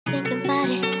thinking about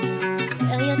it.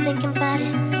 Girl, you're thinking about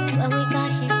it. It's what we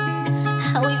got here.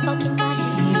 How we fucking got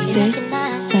here. This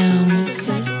sounds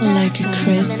like a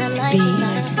crisp beat.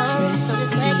 So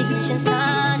this recognition's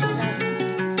not enough.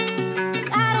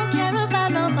 I don't care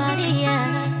about nobody, yeah.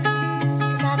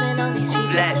 'Cause I've been on these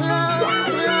streets for too long,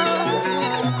 too long, too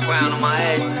long. Crown on my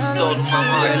head, soul on my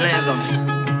mind.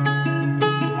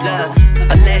 Love,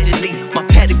 allegedly, my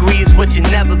pedigree is what you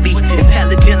never be.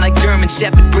 Intelligent like German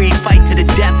Shepherd breed, fight to the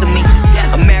death of me.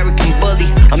 American bully,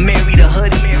 I married a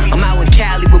hoodie. I'm out in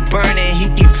Cali with Burner and he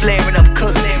keep flaring up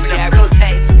cookies.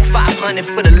 500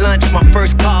 for the lunch, my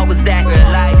first call was that.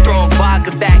 Throwing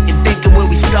vodka back and thinking where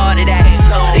we started at.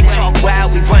 They talk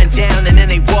wild, we run down and then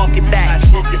they walk it back.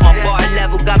 My bar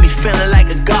level got me feeling like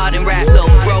a garden rat. Little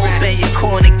robe in your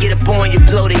corner, get up on you,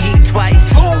 blow the heat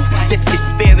twice. Lift your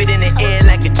spirit in the air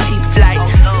like a cheap flight.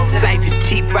 Life is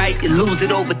cheap, right? You lose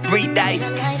it over 3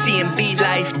 dice. C&B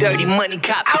life, dirty money,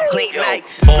 cop the clean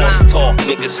nights. Boss talk,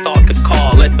 niggas start the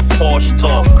car, let the Porsche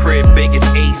talk. Crib big as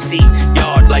AC,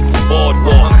 yard like the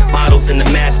boardwalk. Models in the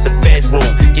master bedroom,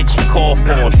 get your cough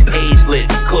on. Age lit,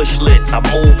 kush lit, I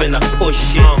move and I push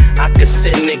shit. I could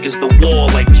send niggas the wall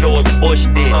like George Bush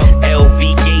did.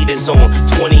 LV Gators on,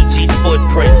 20G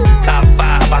footprints. Top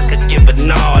 5, I could give a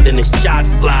nod and it's shot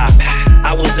fly.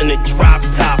 I was in a drop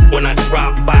top when I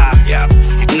dropped by.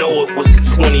 Know it was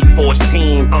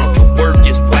 2014. The work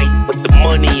is white, but the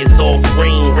money is all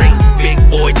green. Big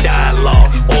boy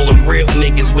dialogue, all the real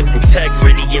niggas with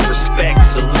integrity and respect.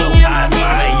 Salute, I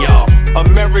admire y'all.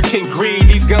 American greed,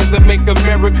 these guns that make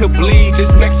America bleed.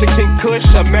 This Mexican kush,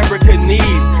 America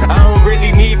needs. I don't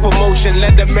really need promotion,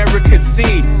 let America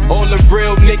see. All the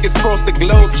real niggas cross the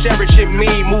globe, cherishing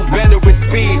me. Move better with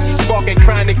speed, sparking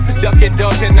chronic, ducking,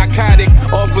 dodging narcotic.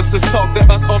 Officers talk to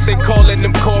us, often calling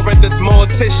them corridors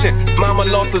mortician. Mama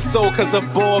lost her soul cause a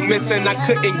ball missing. I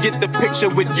couldn't get the picture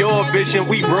with your vision,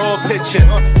 we raw pitching.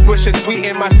 Swishing sweet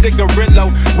in my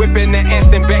cigarillo, whipping the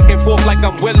Aston back and forth like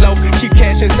I'm Willow. Keep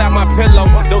cash inside my pillow,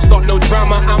 don't start no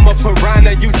drama, I'm a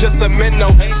piranha, you just a minnow.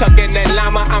 Tucking that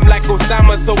llama, I'm like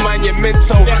Osama, so mind your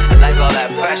mental. I like all that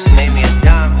pressure, made me a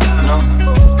diamond, you know.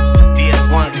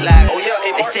 BS1 Clark.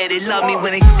 They say they love me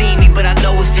when they see me, but I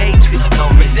know it's hatred.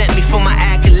 Resent me for my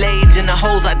accolades and the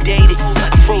hoes I dated.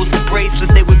 I froze the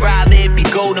bracelet, they would rather it be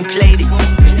golden plated.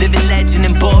 Living legend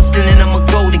in Boston and I'm a